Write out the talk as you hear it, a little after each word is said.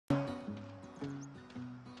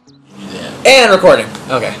And recording.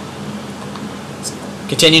 Okay. Let's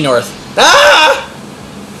continue north. Ah!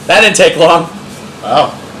 That didn't take long.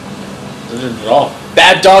 Wow. That didn't at all.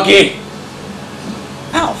 Bad doggy.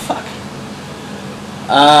 Ow, fuck.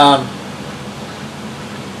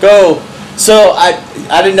 Go. So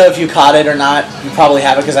I didn't know if you caught it or not. You probably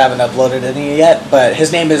haven't because I haven't uploaded any yet. But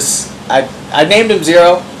his name is I named him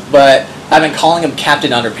Zero, but I've been calling him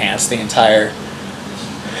Captain Underpants the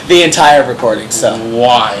entire recording. So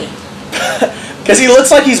why? Because he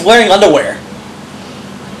looks like he's wearing underwear,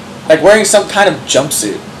 like wearing some kind of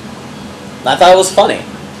jumpsuit. I thought it was funny.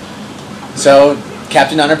 So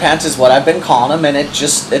Captain Underpants is what I've been calling him, and it's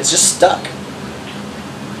just stuck.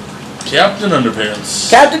 Captain Underpants.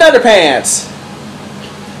 Captain Underpants.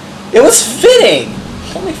 It was fitting.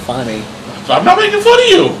 Don't make fun of me. I'm not making fun of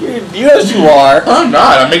you. Yes, you are. I'm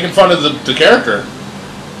not. I'm making fun of the character.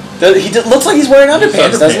 He looks like he's wearing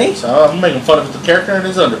underpants, doesn't he? I'm making fun of the character and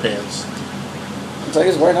his underpants. Looks like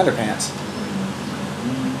he's wearing underpants.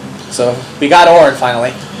 So we got Orin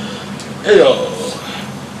finally. Heyo.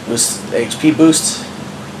 Boost HP boost.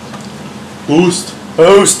 Boost.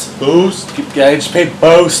 Boost. Boost. Got HP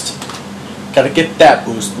boost. Gotta get that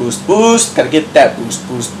boost. Boost. Boost. Gotta get that boost.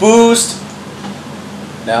 Boost. Boost.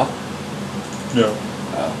 No. No.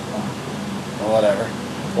 Oh. Well, whatever.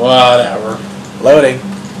 Whatever. Loading.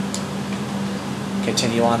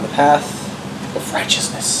 Continue on the path of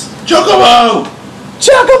righteousness. Chocobo!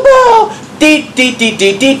 Chocobo! Dee dee dee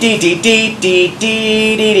dee dee dee dee dee dee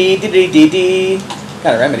dee dee dee dee dee.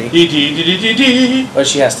 Got a remedy. Dee dee dee dee dee. What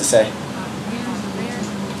she has to say?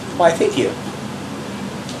 Why, thank you.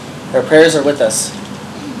 Her prayers are with us.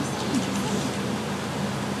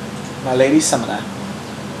 My Lady Summoner.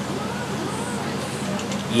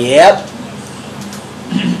 Yep.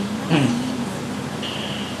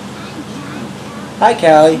 Hi,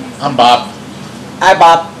 Callie. I'm Bob. Hi,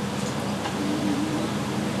 Bob.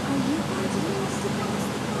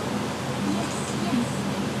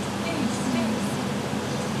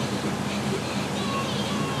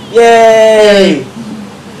 Yay!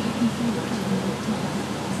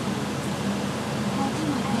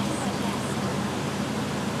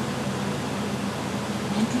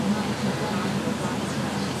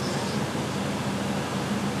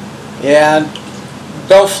 Yeah,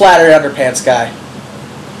 don't flatter Underpants guy.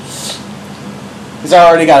 He's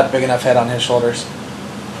already got a big enough head on his shoulders.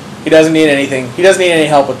 He doesn't need anything. He doesn't need any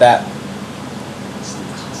help with that.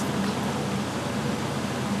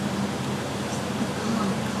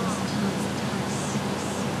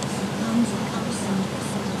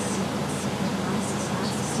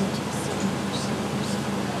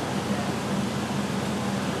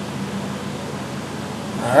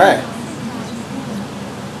 All right.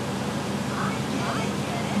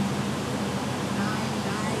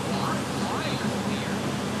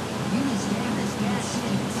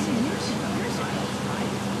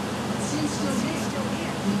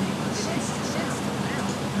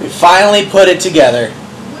 We finally put it together.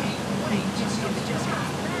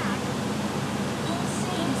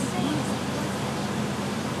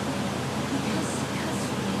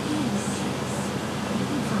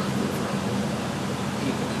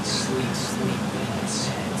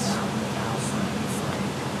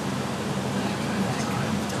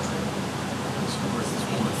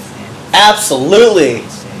 Absolutely.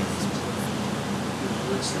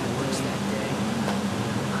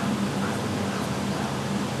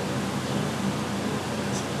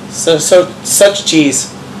 Such cheese.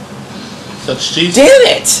 Such cheese? Damn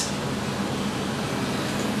it!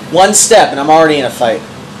 One step and I'm already in a fight.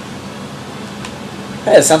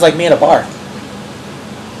 Hey, it sounds like me at a bar.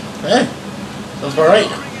 Hey, sounds about right.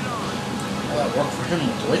 That work for him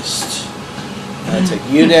with the waist. I'll take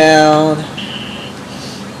you down.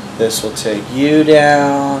 This will take you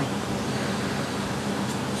down.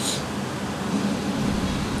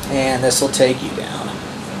 And this will take you down.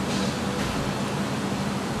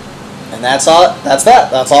 And that's all. That's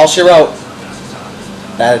that. That's all she wrote.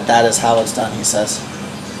 That is how it's done, he says.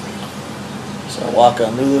 So Waka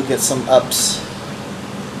and Lulu get some ups.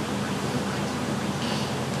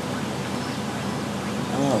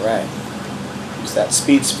 Alright. Use that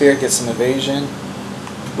speed sphere, get some evasion.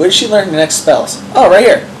 Where did she learn the next spells? Oh, right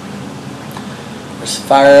here. There's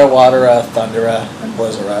Fire, Watera, Thundera, and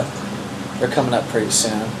Blizzara. They're coming up pretty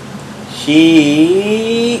soon.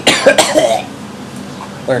 He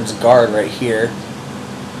learns Guard right here.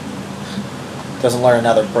 Doesn't learn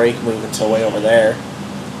another break move until way over there.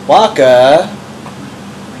 Waka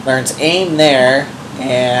learns Aim there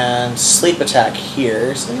and Sleep Attack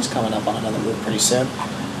here. So he's coming up on another move pretty soon.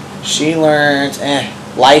 She learns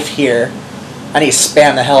Life here. I need to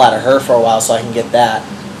spam the hell out of her for a while so I can get that.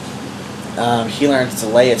 He learns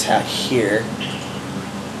delay attack here,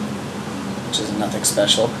 which is nothing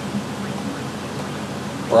special.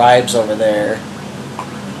 Bribes over there.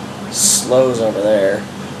 Slows over there.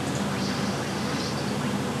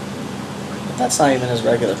 But that's not even his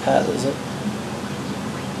regular path, is it?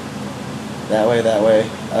 That way,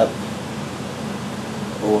 up,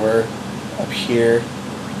 over, up here.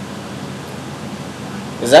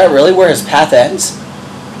 Is that really where his path ends?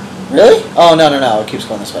 Really? Oh, no, it keeps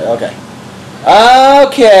going this way. Okay.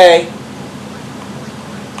 Okay.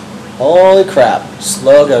 Holy crap.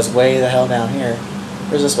 Slow goes way the hell down here.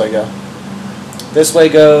 Where's this way go? This way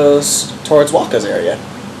goes towards Waka's area.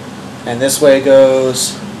 And this way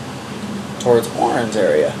goes towards Oren's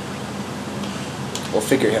area. We'll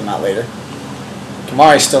figure him out later.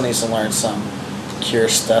 Kimari still needs to learn some cure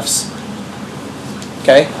stuffs.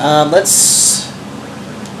 Okay, let's...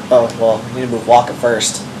 Oh, well, we need to move Waka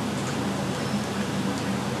first.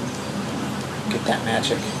 Get that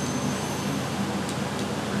magic.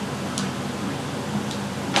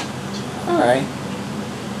 Alright.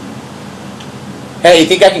 Hey, you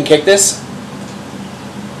think I can kick this?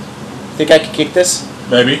 Think I can kick this?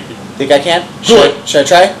 Maybe. Think I can? Do it. Should I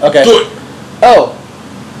try? Okay. Do it. Oh.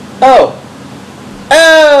 Oh.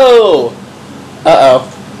 Oh. Uh-oh.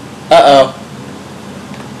 Uh-oh.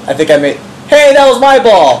 I think I made... Hey, that was my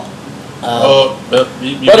ball! By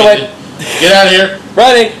the way, get out of here.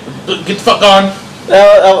 Running. Get the fuck on.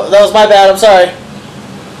 That was my bad. I'm sorry.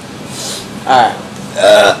 Alright.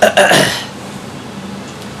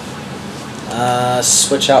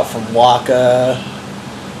 Switch out from Waka.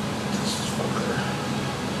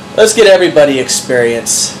 Let's get everybody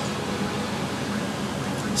experience.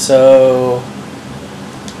 So,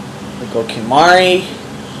 we'll go Kimari.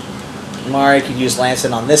 Kimari could use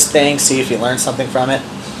Lancet on this thing, see if he learns something from it.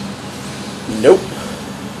 Nope.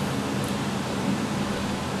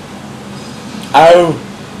 Oh.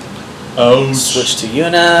 Oh. Switch to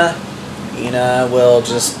Yuna. Yuna will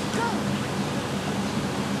just...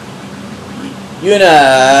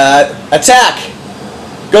 Yuna, attack!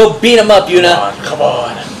 Go beat him up, Yuna. Come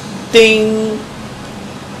on. Ding.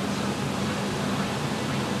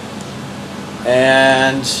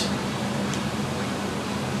 And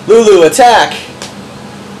Lulu, attack!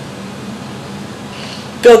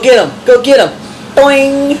 Go get him! Go get him!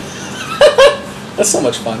 Boing! That's so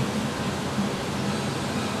much fun.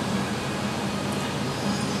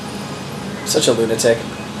 Such a lunatic.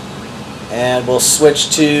 And we'll switch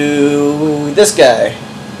to this guy.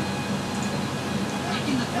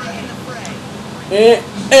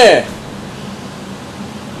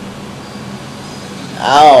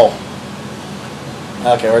 Ow.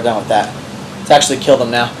 Okay, we're done with that. Let's actually kill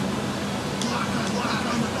them now.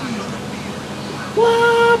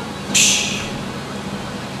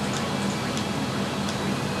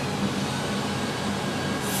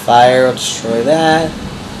 Fire will destroy that.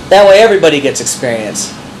 That way everybody gets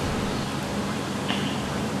experience.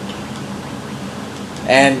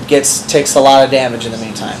 And takes a lot of damage in the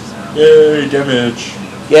meantime. Yay, damage.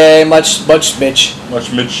 Yay, much Mitch.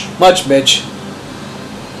 Much Mitch. Much Mitch.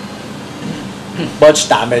 Much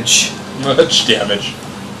damage. Much damage.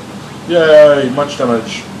 Yay, much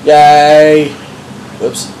damage. Yay.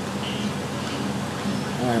 Whoops.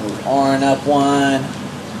 Alright, move Oren up one.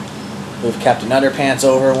 Move Captain Underpants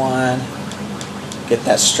over one. Get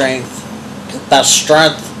that strength. Get that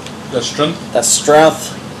strength. That strength? That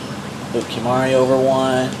strength. Move Kimari over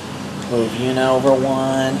one. Move Yuna over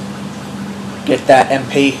one. Get that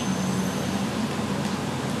MP.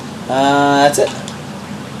 That's it.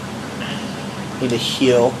 Need to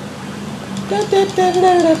heal.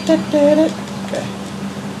 Okay.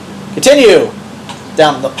 Continue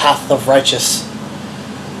down the path of righteous.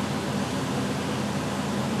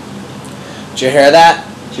 Did you hear that?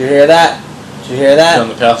 Did you hear that? Did you hear that? Down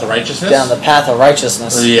the path of righteousness? Down the path of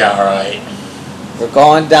righteousness. Yeah, alright. We're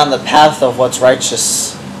going down the path of what's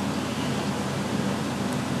righteous.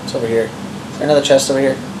 It's over here. Is there another chest over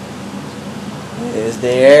here? Is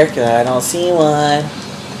there? Because I don't see one.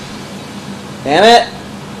 Damn it.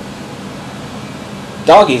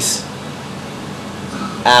 Doggies.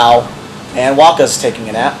 Ow. And Waka's taking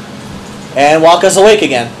a nap. And Waka's awake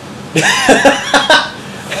again.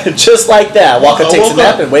 Just like that. Waka takes a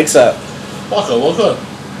nap and wakes up. Waka, woke up.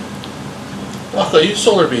 Waka, use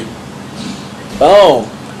solar beam. Boom.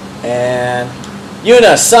 And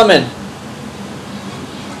Yuna, summon.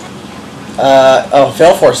 Oh,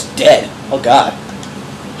 Failforce dead. Oh god.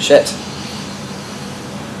 Shit.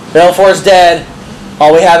 Failforce dead.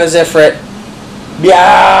 All we have is Ifrit.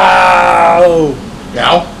 Meow.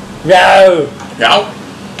 Meow. Meow. Meow.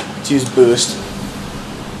 Let's use boost.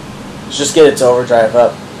 Let's just get its overdrive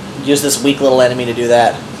up. Use this weak little enemy to do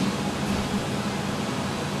that.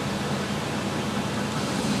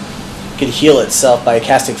 It could heal itself by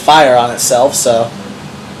casting fire on itself, so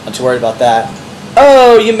not too worried about that.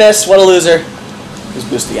 Oh, you missed. What a loser. Just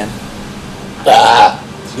boost again. Ah!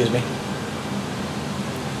 Excuse me.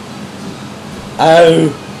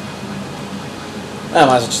 Oh. I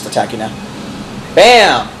might as well just attack you now.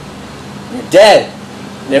 Bam! You're dead.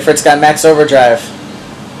 Nifrit's got max overdrive.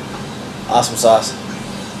 Awesome sauce.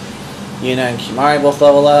 Yuna and Kimari both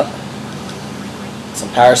level up. Some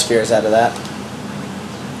power spheres out of that.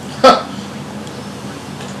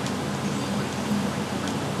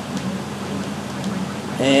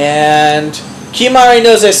 And Kimari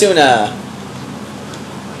knows Asuna.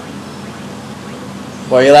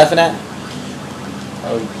 What are you laughing at?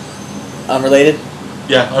 Unrelated?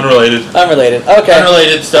 Yeah, unrelated. Unrelated. Okay.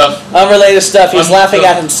 Unrelated stuff. Unrelated stuff. He's laughing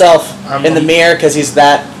at himself in the mirror because he's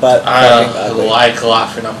that, but I ugly. like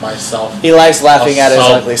laughing at myself. He likes laughing at his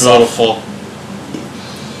ugly self. Beautiful.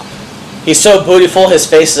 He's so beautiful, his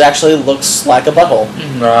face actually looks like a butthole.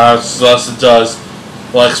 Yes, it does.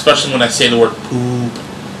 Well, especially when I say the word poop.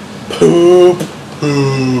 Poop.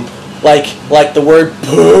 Poop. Like the word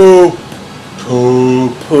poop.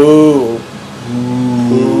 Poop. Poop.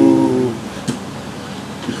 Poop.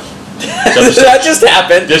 That just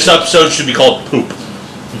happened. This episode should be called Poop.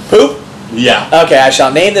 Poop? Yeah. Okay, I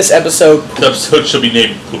shall name this episode Poop. This episode should be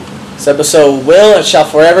named Poop. This episode will and shall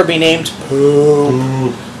forever be named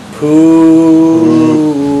Poop.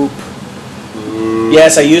 Poop. Poop.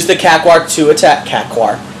 Yes, I used the Kakwar to attack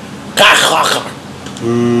Kakwar.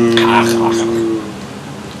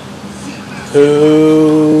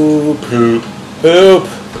 Poop. Poop. Poop.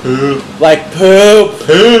 Poop. Like poop.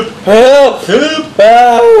 Poop. Poop. Poop.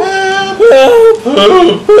 Poop.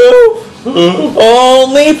 Poop. Poop. Poop.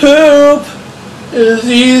 Only poop Is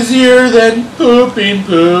easier than pooping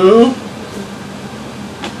poop.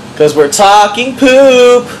 Cause we're talking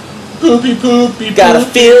poop. Poopy poopy. Gotta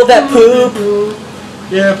feel that poop.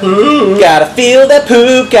 Yeah, poop. Gotta feel that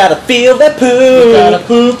poop. Gotta feel that poop. Gotta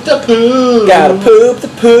poop the poop. Gotta poop the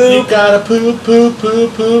You poop. gotta poop, poop,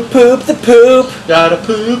 poop, poop. Poop the poop. Gotta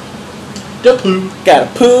poop the poop. Gotta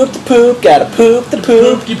poop the poop. Gotta poop the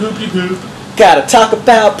poop. Poopy poopy poop. Gotta talk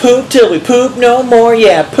about poop till we poop no more.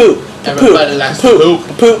 Yeah, poop. Everybody likes to poop.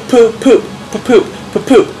 Poop, poop, poop, poop, poop,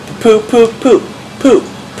 poop, poop, poop, poop, poop,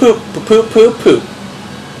 poop, poop, poop, poop, poop.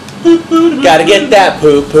 Gotta get that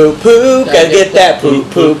poop, poop, poop. Gotta get that poop,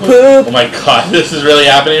 poop, poop. Oh my god, this is really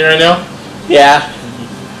happening right now? Yeah.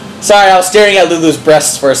 Sorry, I was staring at Lulu's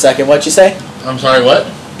breasts for a second. What'd you say? I'm sorry, what?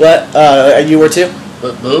 What? You were too?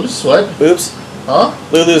 Boobs? What? Boobs? Huh?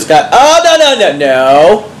 Lulu's got... Oh,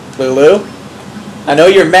 no. Lulu. I know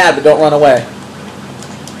you're mad, but don't run away.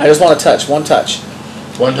 I just want to touch. One touch.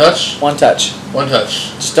 One touch? One touch. One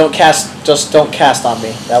touch. Just don't cast on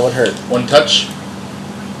me. That would hurt. One touch?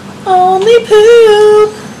 Only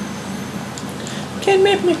poop can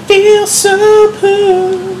make me feel so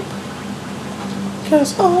poop.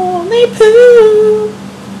 Cause only poop.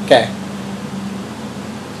 Okay.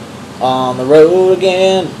 On the road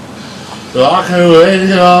again. Walking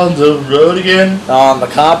away on the road again. On the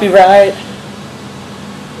copyright.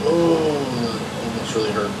 Oh, that almost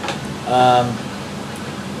really hurt.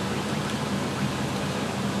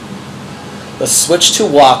 Let's switch to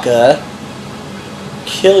Waka.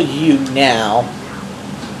 Kill you now.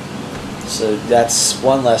 So that's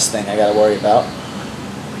one less thing I gotta worry about.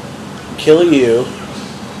 Kill you.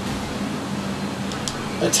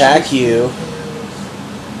 Attack you.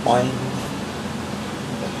 Boing.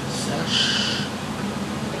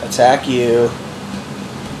 Attack you.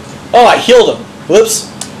 Oh, I healed him. Whoops.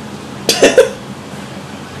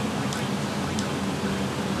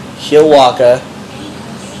 Heal Waka.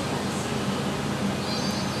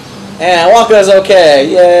 And Waka's okay.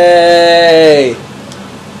 Yay!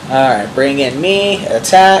 Alright, bring in me.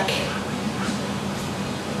 Attack.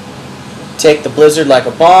 Take the blizzard like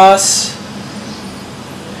a boss.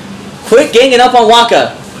 Quit ganging up on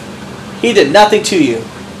Waka. He did nothing to you.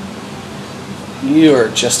 You are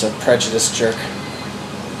just a prejudiced jerk.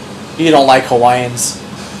 You don't like Hawaiians.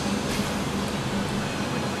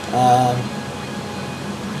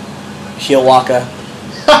 Heal Waka.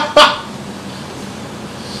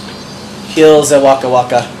 Heals the Waka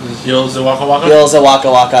Waka. Heals the Waka Waka? Heals the Waka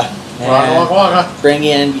Waka. Waka Waka Waka. Bring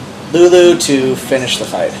in Lulu to finish the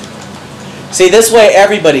fight. See, this way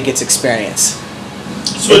everybody gets experience.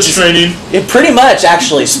 Switch training. It pretty much,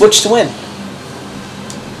 actually. Switch to win.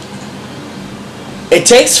 It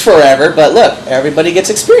takes forever, but look, everybody gets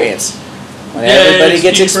experience. When everybody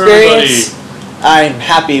gets experience, I'm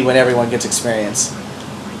happy when everyone gets experience.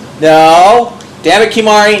 No. Damn it,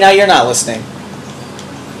 Kimari, now you're not listening.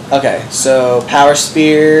 Okay, so power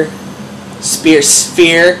sphere.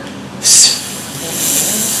 Sphere.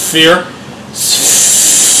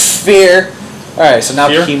 Alright, so now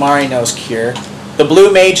Sphere? Kimari knows cure. The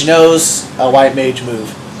blue mage knows a white mage move.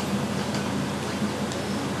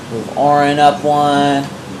 Move Orin up one.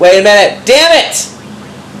 Wait a minute! Damn it!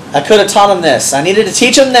 I could have taught him this. I needed to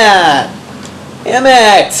teach him that. Damn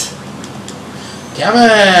it! Damn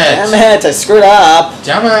it! Damn it! I screwed up.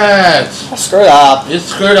 Damn it! I screwed up. You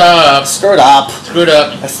screwed up. Screwed up. Screwed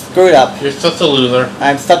up. I screwed up. You're such a loser.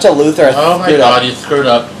 I'm such a loser. I Oh my screwed god, up. you screwed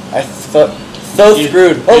up. I so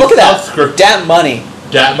screwed. Oh, look at that. Screwed. Dat money.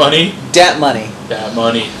 Dat money. Dat money. Dat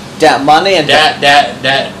money. Dat money and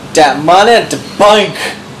Dat money and the bank.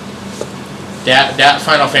 Dat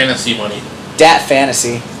Final Fantasy money. Dat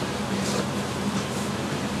fantasy.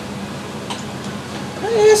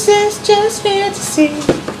 This is just fantasy.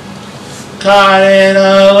 Caught in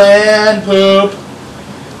a land poop.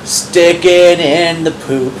 Sticking in the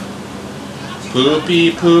poop.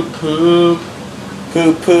 Poopy poop poop.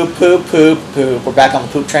 Poop, poop, poop, poop, poop. We're back on the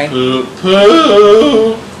poop train. Poop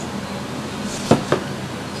poop.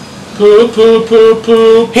 Poop poop poop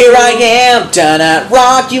poop. Here I am, gonna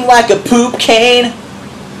rock you like a poop cane.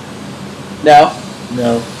 No,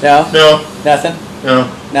 No. no, No. nothing. No.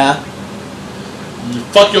 Nah.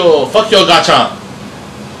 Fuck your gotcha.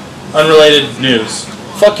 Unrelated news.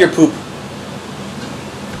 Fuck your poop.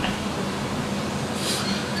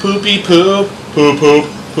 Poopy poop. Poop poop.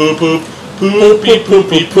 Poop poop. Poop, Poopy poop,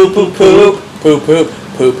 poopy poop, poop, poop, poop, poop,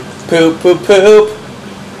 poop, poop, poop, poop.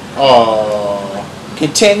 Aww.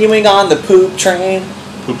 Continuing on the poop train.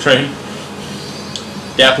 Poop train.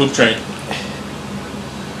 Yeah, poop train.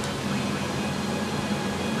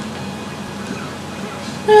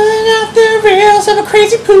 Running off the rails of a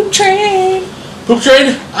crazy poop train. Poop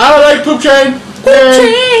train. I like poop train. Poop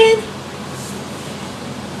train.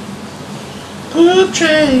 Poop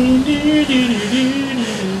train.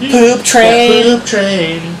 Poop train. Poop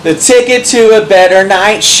train. The ticket to a better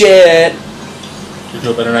night shit. You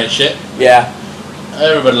do a better night shit. Yeah.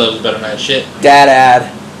 Everybody loves a better night shit. Dad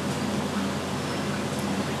ad.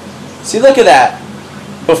 See, look at that.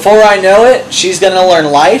 Before I know it, she's gonna learn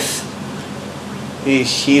life.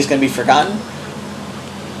 He's gonna be forgotten.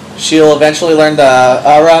 She'll eventually learn the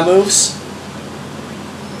aura moves.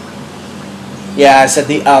 Yeah, I said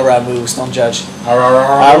the aura moves. Don't judge. Aura moves.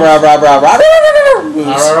 Ra ra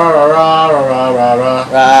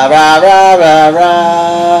ra ra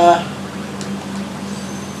ra.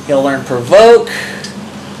 He'll learn provoke.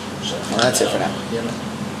 Well, that's it for now.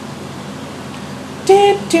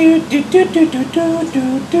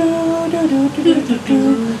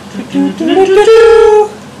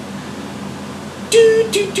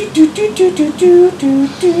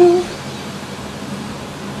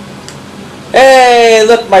 Hey,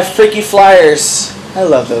 look, my freaky flyers. I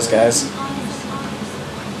love those guys.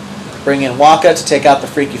 Bring in Waka to take out the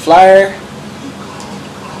freaky flyer.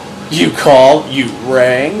 You called, you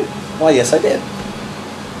rang. Well, yes, I did.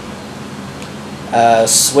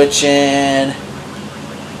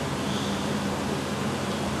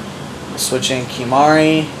 Switch in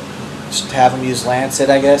Kimari. Just have him use Lancet,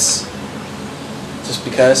 I guess. Just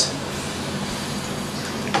because.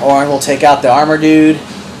 Orin will take out the armor dude.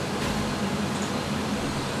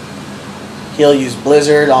 He'll use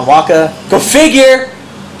Blizzard on Waka. Go figure!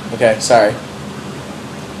 Okay, sorry.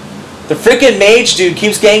 The freaking mage dude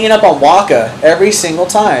keeps ganging up on Waka every single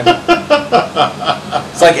time.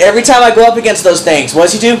 It's like every time I go up against those things, what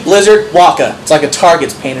does he do? Blizzard, Waka. It's like a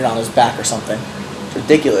target's painted on his back or something. It's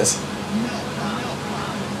ridiculous.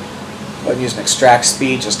 I'm using extract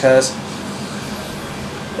speed just cause.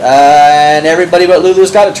 And everybody but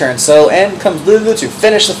Lulu's got a turn. So in comes Lulu to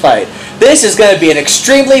finish the fight. This is going to be an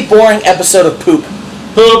extremely boring episode of poop.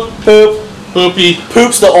 Poop. Poop. Poopy.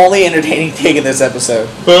 Poop's the only entertaining thing in this episode.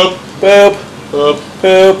 Poop. Poop. Poop.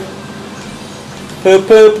 Poop. Poop.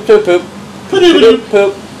 Poop. Poop. Poop. Poop.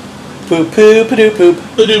 Poop. Poop. Poop. Poop. Poop.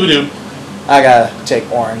 Poop. I gotta take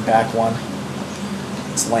Orin back one.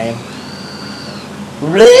 It's lame.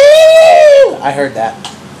 I heard that.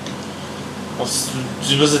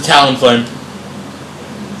 It was a Talonflame.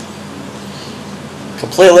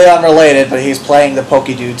 Completely unrelated, but he's playing the Poke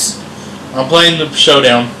Dudes. I'm playing the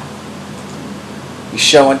showdown. He's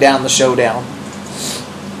showing down the showdown.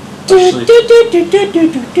 Actually,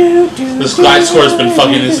 this guy score's been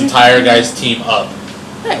fucking this entire guy's team up.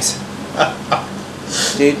 Nice.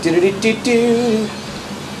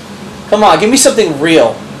 Come on, give me something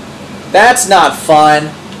real. That's not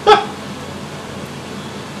fun.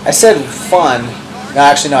 I said fun. No,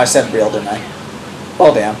 actually, no, I said real, didn't I?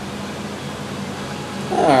 Well, damn.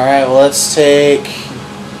 Alright, well, let's take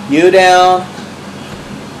you down.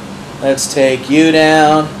 Let's take you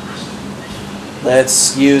down.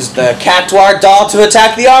 Let's use the Cactuar doll to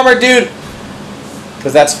attack the armor dude.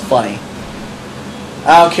 Because that's funny.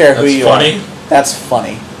 I don't care who you are. That's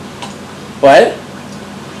funny. What?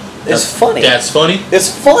 It's funny. That's funny? It's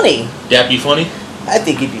funny. That be funny? I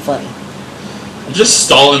think he'd be funny. I'm just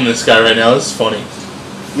stalling this guy right now. This is funny.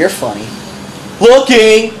 You're funny.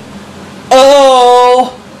 Looking.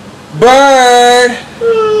 Oh. Burn.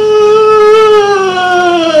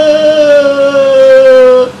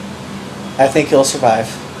 I think he'll survive.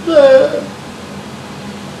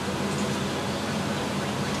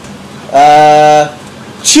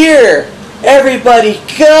 Cheer! Everybody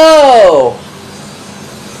go!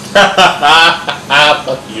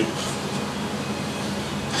 Fuck you.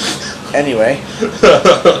 Anyway.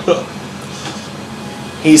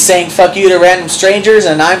 He's saying fuck you to random strangers,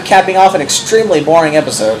 and I'm capping off an extremely boring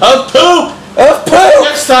episode. Of poop! Of poop!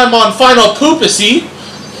 Next time on Final Poopacy,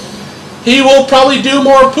 he will probably do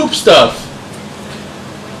more poop stuff.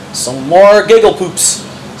 Some more giggle poops.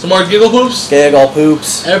 Some more giggle poops? Giggle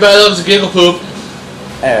poops. Everybody loves a giggle poop.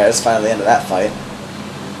 Alright, that's finally the end of that fight.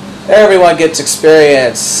 Everyone gets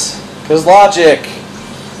experience. Cause logic.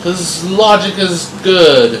 Because logic is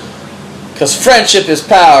good. Cause friendship is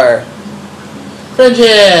power.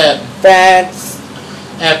 Friendship. Friends.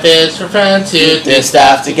 F is for friends who do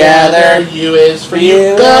stuff together. U is for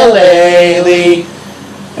ukulele.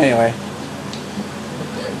 Anyway.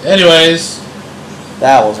 Anyways.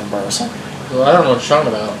 That was embarrassing. Well, I don't know what you're talking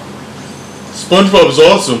about. SpongeBob's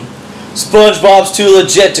awesome. SpongeBob's too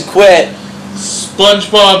legit to quit.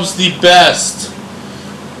 SpongeBob's the best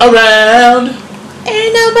around.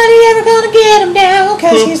 Ain't nobody ever gonna get him down,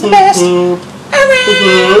 cause Poop, he's the poop, best poop.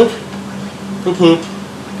 around. Poop, poop.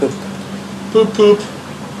 Poop, poop.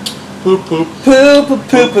 Poop, poop. Poop, poop,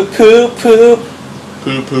 poop, poop, poop, poop.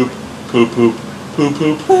 Poop, poop. Poop, poop. Poop,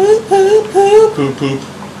 poop. Poop, poop, poop. Poop, poop.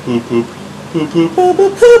 Poop, poop. Poop, poop. Poop, poop, poop,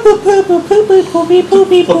 poop, poop, poop, poop, poopy,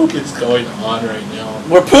 poopy, What poop. the fuck is going on right now?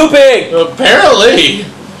 We're pooping! Apparently!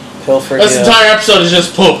 Pilfer This entire episode is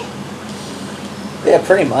just poop. Yeah,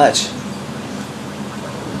 pretty much.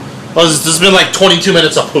 Well, this has been like 22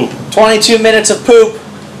 minutes of poop. 22 minutes of poop.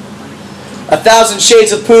 1,000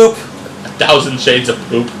 shades of poop. 1,000 shades of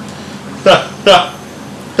poop.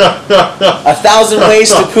 1,000 ways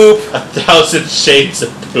to poop. 1,000 shades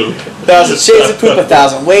of poop. 1,000 shades of poop.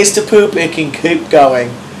 1,000 ways to poop. It can keep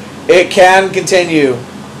going. It can continue.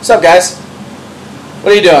 What's up, guys?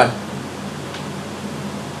 What are you doing?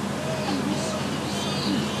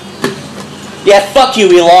 Yeah, fuck you.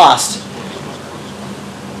 We lost.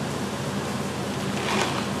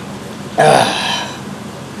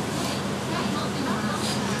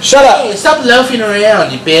 Shut up. Hey, stop loafing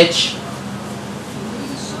around, you bitch.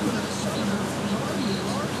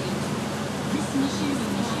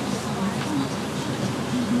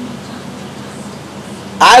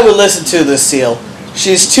 I would listen to this seal.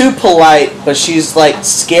 She's too polite, but she's like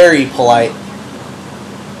scary polite.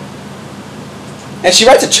 And she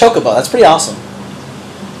rides a chocobo. That's pretty awesome.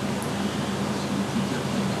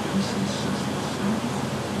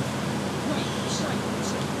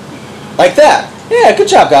 Like that. Yeah, good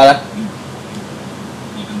job, Gata.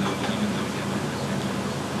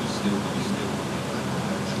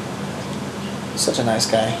 Such a nice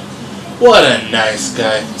guy. What a nice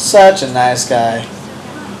guy. Such a nice guy.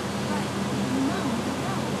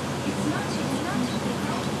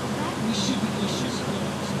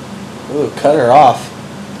 Ooh, cut her off.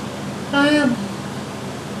 I am.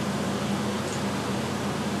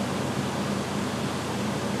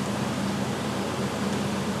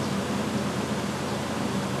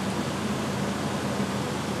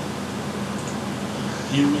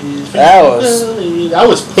 That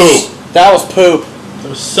was poop. That was poop. It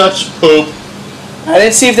was such poop. I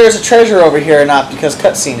didn't see if there's a treasure over here or not because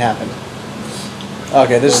cutscene happened.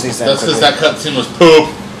 Okay, this is these. That's because that cutscene was poop.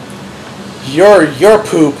 Your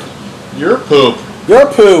poop. Your poop. Your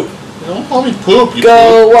poop. Don't call me poop. You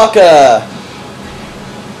Go Waka.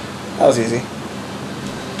 That was easy.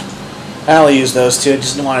 I only used those two. I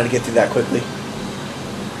just wanted to get through that quickly.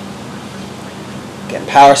 Getting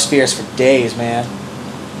power spheres for days, man.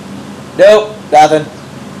 Nope, nothing.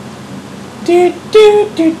 Hey,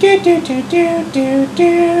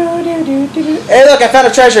 look, I found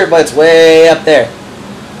a treasure, but it's way up there.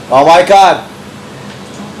 Oh my god.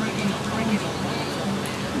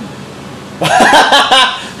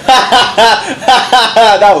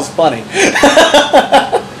 That was funny.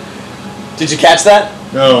 Did you catch that?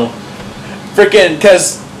 No. Freaking,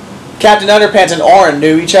 because Captain Underpants and Orin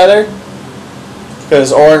knew each other.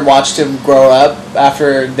 Because Orin watched him grow up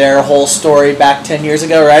after their whole story back 10 years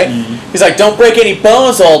ago, right? Mm-hmm. He's like, don't break any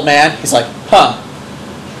bones, old man. He's like, huh.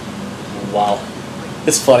 Wow.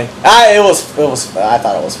 It's funny. I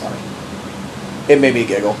thought it was funny. It made me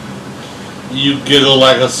giggle. You giggle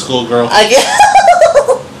like a schoolgirl. I guess.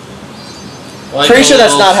 Like Pretty sure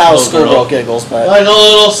that's not how a schoolgirl giggles, but. Like a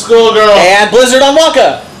little schoolgirl. And Blizzard on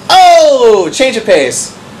Waka. Oh, change of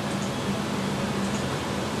pace.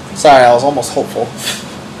 Sorry, I was almost hopeful.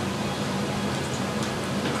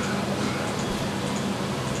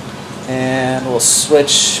 And we'll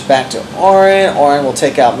switch back to Orin. Orin will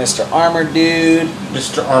take out Mr. Armor Dude.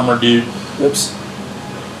 Mr. Armor Dude. Oops.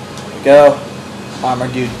 There we go. Armor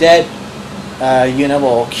Dude dead. Yuna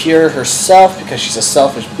will cure herself because she's a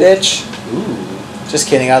selfish bitch. Ooh. Just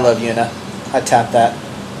kidding, I love Yuna. I tap that.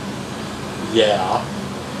 Yeah.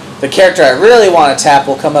 The character I really want to tap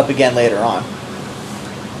will come up again later on.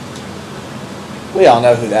 We all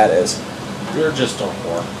know who that is. You're just a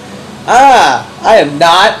whore. Ah, I am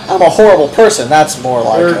not. I'm a horrible person. That's more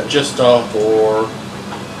like You're it. just a whore.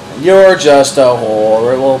 You're just a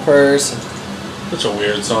horrible person. Such a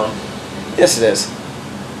weird song. Yes, it is.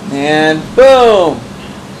 And boom!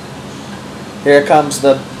 Here comes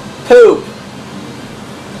the poop.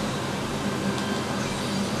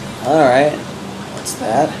 Alright. What's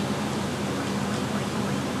that?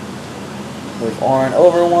 Move Orin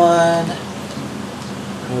over one.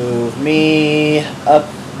 Move me up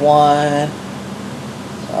one.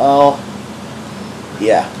 Oh.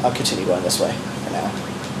 Yeah, I'll continue going this way for now.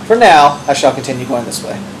 For now, I shall continue going this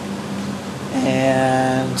way.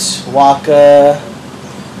 And Waka.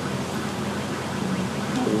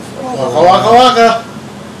 Waka waka waka.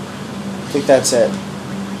 I think that's it.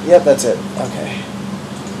 Yep, that's it. Okay.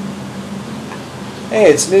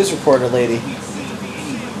 Hey, it's news reporter lady.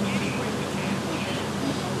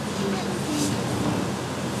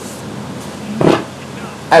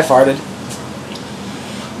 I farted.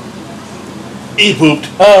 He pooped.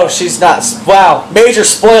 Oh, she's not. Wow, major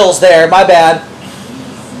spoils there. My bad.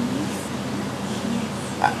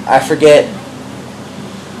 I forget.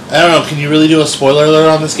 I don't know, can you really do a spoiler alert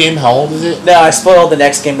on this game? How old is it? No, I spoiled the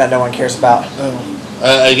next game that no one cares about.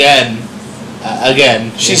 Again.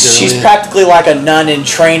 She's practically like a nun in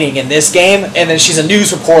training in this game, and then she's a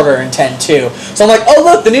news reporter in 10-2. So I'm like, oh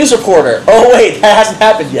look, the news reporter. Oh wait, that hasn't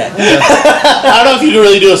happened yet. Yeah. I don't know if you can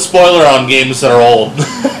really do a spoiler on games that are old.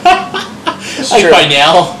 Like true. by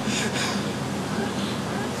now.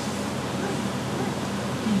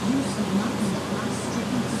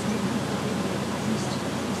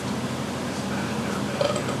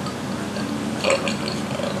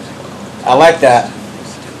 I like that.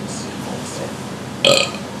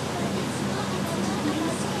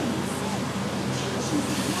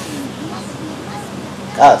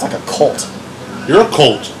 God, it's like a cult. You're a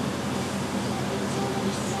cult.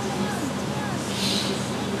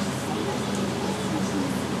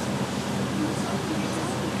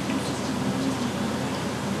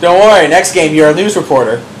 Don't worry, next game you're a news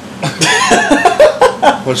reporter.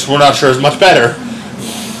 Which we're not sure is much better.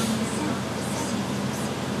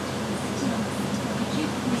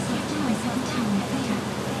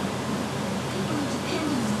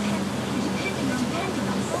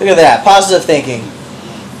 Look at that, positive thinking.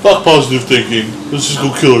 Fuck positive thinking. Let's just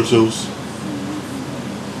go kill ourselves.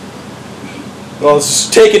 Well, let's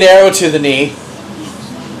just take an arrow to the knee.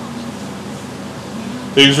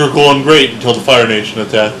 Things were going great until the Fire Nation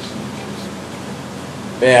attacked.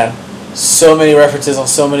 Man, so many references on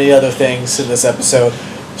so many other things in this episode.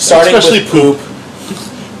 Starting Especially with poop.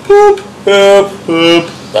 Poop. Poop. Poop.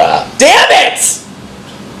 Damn it!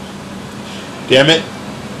 Damn it.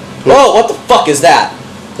 Poop. Whoa, what the fuck is that?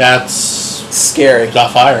 That's Scary.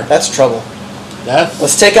 got fire. That's trouble. That's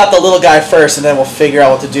Let's take out the little guy first, and then we'll figure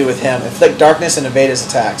out what to do with him. Inflict darkness and evade his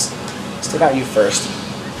attacks. Let's take out you first.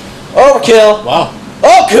 Overkill! wow.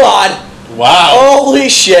 Oh god! Wow. Holy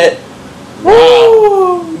shit!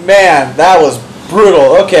 Wow. Woo! Man, that was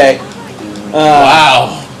brutal. Okay.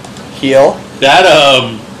 Wow. Heal. That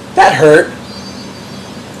That hurt.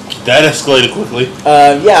 that escalated quickly.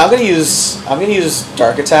 Yeah, I'm gonna use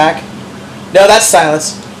dark attack. No, that's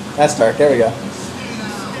silence. That's dark. There we go.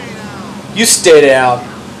 You stay down.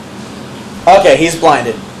 Okay, he's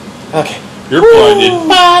blinded. Okay. You're blinded.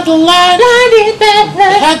 By the light,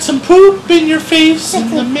 had some poop in your face in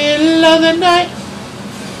the middle of the night.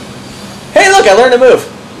 Hey, look! I learned a move.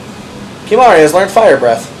 Kimari has learned Fire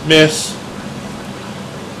Breath. Miss.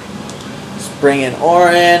 Let's bring in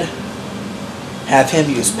Orin. Have him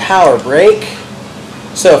use Power Break.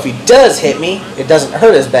 So if he does hit me, it doesn't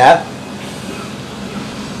hurt as bad.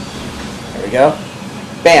 There we go.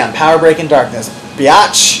 Bam! Power Break in darkness.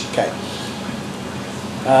 Biatch. Okay.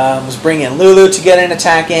 Was bringing Lulu to get an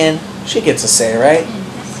attack in. She gets a say, right?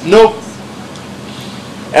 Nope.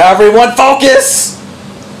 Everyone focus!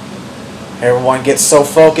 Everyone gets so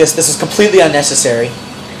focused. This is completely unnecessary.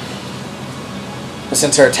 But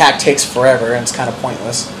since her attack takes forever and it's kind of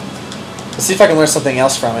pointless. Let's see if I can learn something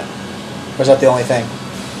else from it. Or is that the only thing?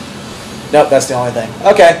 Nope, that's the only thing.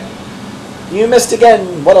 Okay. You missed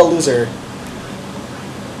again. What a loser.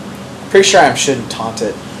 Pretty sure I shouldn't taunt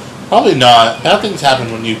it. Probably not. Bad things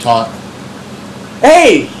happen when you taunt.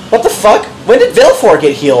 Hey! What the fuck? When did Valefor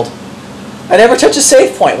get healed? I never touched a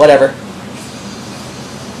save point. Whatever.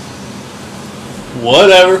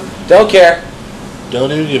 Whatever. Don't care.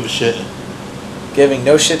 Don't even give a shit. Giving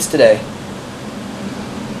no shits today.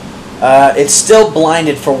 It's still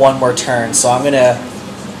blinded for one more turn, so I'm going to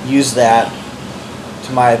use that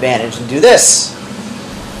to my advantage and do this.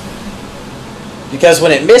 Because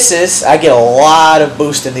when it misses, I get a lot of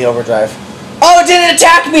boost in the overdrive. Oh, it didn't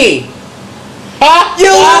attack me!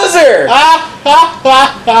 You loser!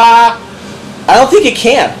 I don't think it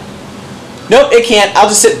can. Nope, it can't. I'll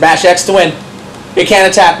just sit mash X to win. It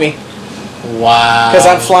can't attack me. Wow. Because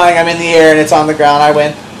I'm flying, I'm in the air, and it's on the ground, I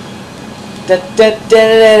win.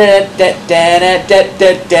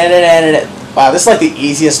 Wow, this is like the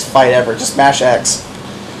easiest fight ever. Just mash X.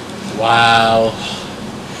 Wow.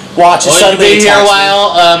 Watch it Well, suddenly you've been here a attacks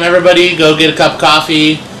while. Everybody, go get a cup of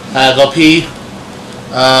coffee. Go pee.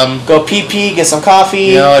 Go pee, get some coffee.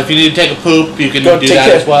 You know, if you need to take a poop, you can Go do that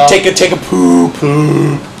as well. Take a poop.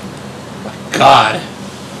 God.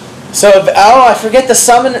 So, I forget the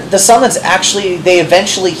summons actually, they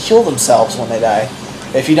eventually heal themselves when they die.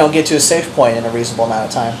 If you don't get to a save point in a reasonable amount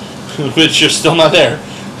of time. Which you're still not there.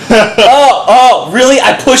 Oh, really?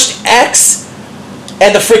 I pushed X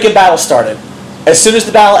and the freaking battle started. As soon as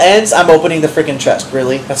the battle ends, I'm opening the freaking chest.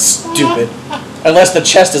 Really? That's stupid. Unless the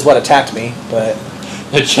chest is what attacked me, but...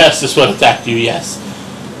 The chest is what attacked you, yes.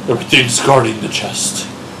 Everything's guarding the chest.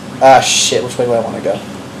 Ah, shit. Which way do I want to go?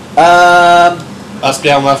 Up,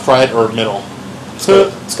 down, left, right, or middle?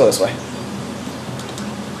 Let's go this way.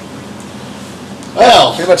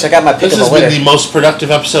 Well, pretty much I got my pick this of the has litter. been the most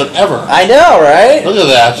productive episode ever. I know, right? Look at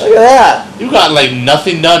that. Look at that. You got like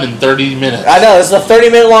nothing done in 30 minutes. I know, this is a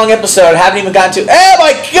 30-minute long episode. Haven't even gotten to... Oh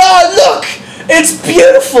my god, look! It's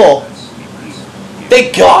beautiful!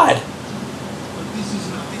 Thank God.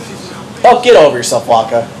 Oh, get over yourself,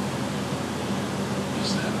 Waka.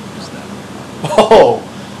 Oh.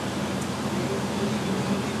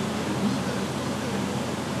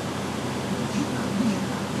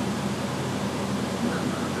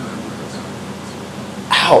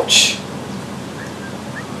 Ouch.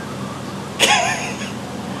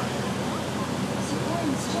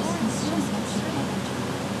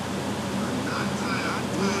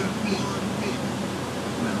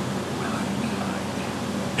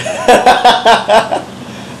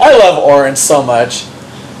 I love Orange so much.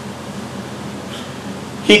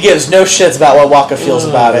 He gives no shits about what Waka feels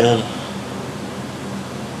about it. Man.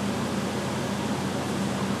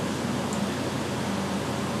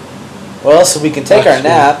 Well, so we can take our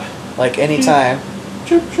nap, like any time.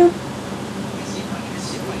 Chirp, chirp.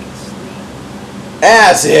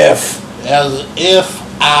 As if. As if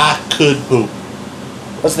I could poop.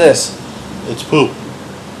 What's this? It's poop.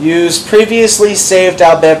 Use previously saved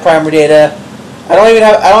outbed primer data. I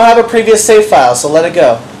don't have a previous save file, so let it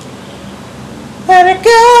go. Let it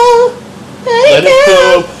go. Let it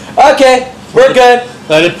poop. Okay, we're good.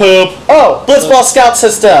 Let it poop. Oh, Blitzball Scout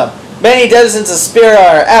System. Many dozens of Spear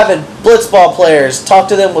are avid Blitzball players. Talk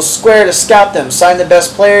to them with Square to scout them. Sign the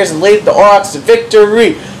best players and lead the Aurochs to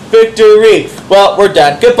victory. Victory. Well, we're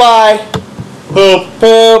done. Goodbye. Poop.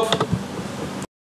 Poop.